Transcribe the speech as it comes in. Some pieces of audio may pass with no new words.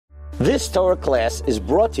This Torah class is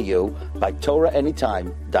brought to you by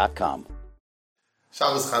TorahAnytime.com.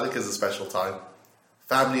 Shabbos Chanukah is a special time.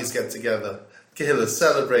 Families get together, kehillas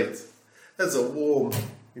celebrate. There's a warm,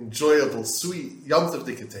 enjoyable, sweet Yom Tov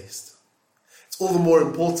taste. It's all the more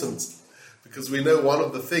important because we know one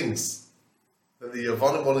of the things that the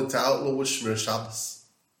Yavanim wanted to outlaw was Shmir Shabbos.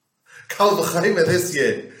 Kal v'chayim this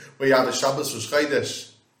year, where you had a Shabbos Rosh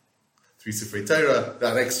Chodesh, 3 Sifrei Torah,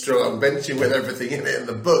 that extra benching with everything in it in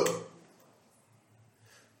the book.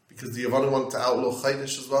 Because the Yavanim want to outlaw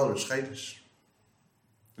Chodesh as well, Rosh Chodesh.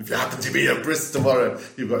 If you happen to be a bris tomorrow,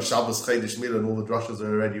 you've got Shabbos, Chodesh, Mila, and all the drashas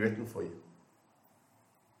are already written for you.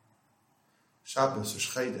 Shabbos,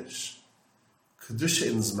 Rosh Chodesh,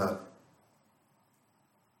 Kedusha in Zman.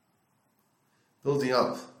 Building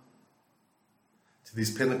up to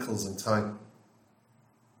these pinnacles in time.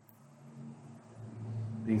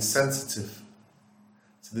 Being sensitive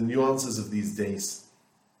to the nuances of these days.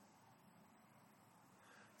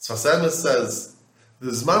 Tzvasema says, the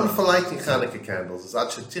Zman for lighting Chanukah candles is Ad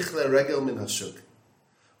Shetichle Regel Min Hashuk,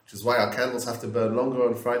 which is why our candles have to burn longer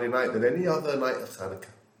on Friday night than any other night of Chanukah.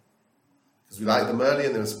 Because we light them early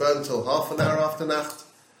and they must burn until half an hour after Nacht.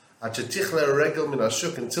 Ad Shetichle Regel Min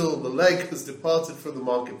Hashuk, until the leg has departed from the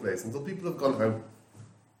marketplace, until people have gone home.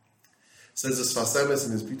 Says the Tzvasema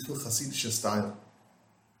in his beautiful Hasidic style.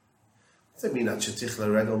 What does it mean, Ad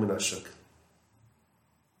Shetichle Regel Min Hashuk?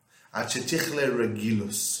 Ad Shetichle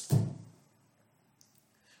Regilus.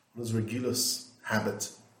 What is regilus? Habit.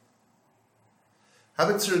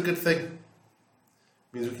 Habits are a good thing. It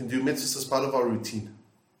means we can do mitzvahs as part of our routine.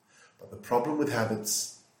 But the problem with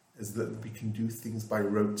habits is that we can do things by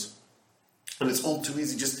rote. And it's all too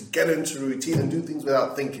easy just to get into a routine and do things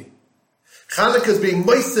without thinking. Chanukah is being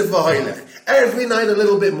moisef v'hoilech. Every night a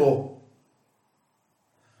little bit more.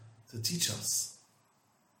 To teach us.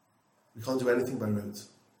 We can't do anything by rote.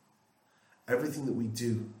 Everything that we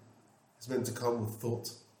do is meant to come with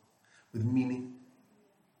thought, with meaning,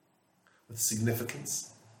 with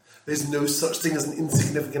significance. There's no such thing as an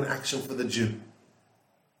insignificant action for the Jew.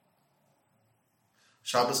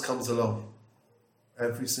 Shabbos comes along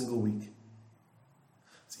every single week.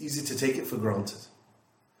 It's easy to take it for granted.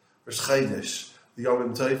 Rosh Chodesh, the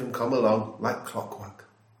Yom Tovim come along like clockwork.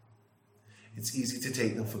 It's easy to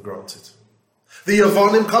take them for granted. The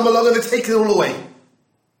Yavanim come along and they take it all away.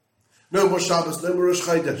 No more Shabbos, no more Rosh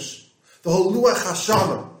Chodesh. The whole Luach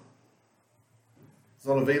Hashanah is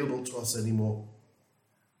not available to us anymore.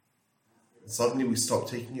 And suddenly we stop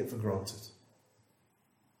taking it for granted.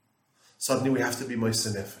 Suddenly we have to be Moser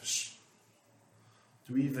Nefesh.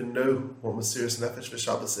 Do we even know what Mesiras Nefesh for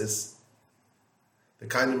Shabbos is? The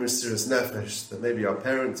kind of Mesiras Nefesh that maybe our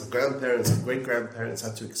parents, our grandparents, our great-grandparents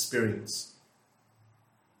had to experience.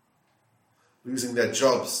 Losing their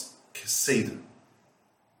jobs, Keseda,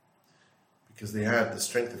 because they had the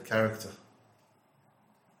strength of character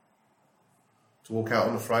to walk out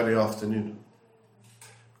on a Friday afternoon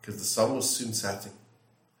because the sun was soon setting,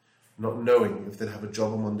 not knowing if they'd have a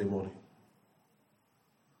job on Monday morning.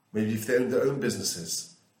 Maybe if they owned their own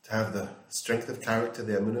businesses, to have the strength of character,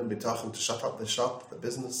 the emunah and bitachon, to shut up their shop, their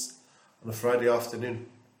business on a Friday afternoon,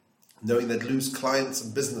 knowing they'd lose clients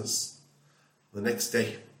and business the next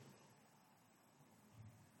day.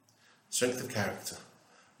 Strength of character.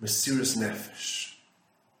 Mesiras Nefesh.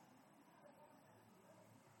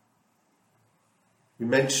 We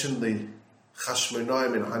mention the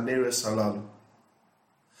Chashmonaim in Haneres Halal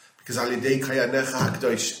because Alidei Kayanecha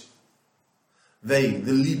Hakdosh, they,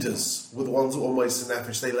 the leaders, were the ones who were Moser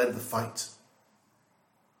Nefesh. They led the fight.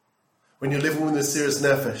 When you're living with Mesiras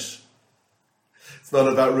Nefesh, it's not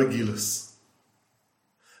about regilus.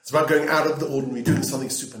 It's about going out of the ordinary, doing something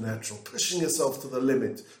supernatural, pushing yourself to the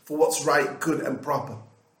limit for what's right, good, and proper.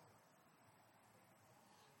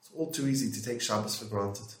 It's all too easy to take Shabbos for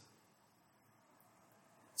granted.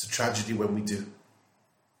 It's a tragedy when we do.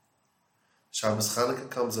 Shabbos Chanukah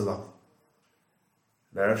comes along.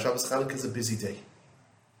 And Erev Shabbos Chanukah is a busy day.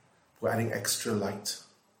 We're adding extra light.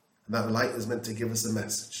 And that light is meant to give us a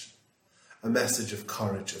message. A message of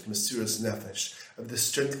courage, of Mesiras Nefesh, of the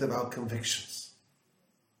strength of our convictions.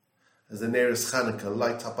 As the nearest Chanukah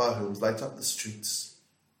light up our homes, light up the streets.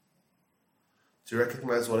 To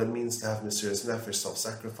recognize what it means to have Mesiras Nefesh,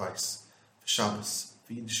 self-sacrifice, for Shabbos,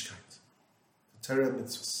 for Yiddishkeit, for Torah and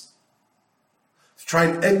mitzvahs. To try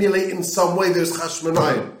and emulate in some way those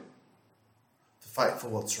Chashmonaim. To fight for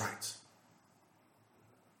what's right.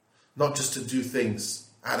 Not just to do things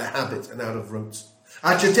out of habit and out of rote.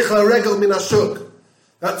 That's what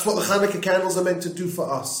the Chanukah candles are meant to do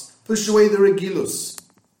for us. Push away the regilus.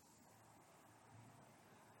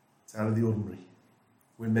 It's out of the ordinary.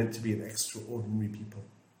 We're meant to be an extraordinary people.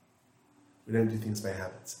 We don't do things by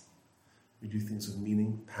habit. We do things with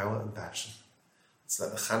meaning, power, and passion. It's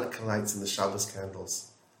like the Chanukah lights and the Shabbos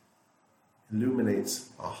candles illuminate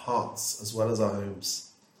our hearts as well as our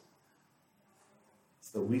homes,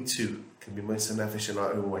 so that we too can be Moser Nefesh in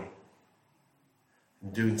our own way.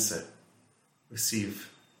 In doing so,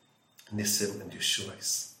 receive Nisim and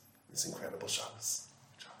Yeshuas, this incredible Shabbos.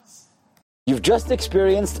 You've just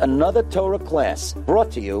experienced another Torah class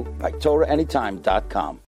brought to you by TorahAnytime.com.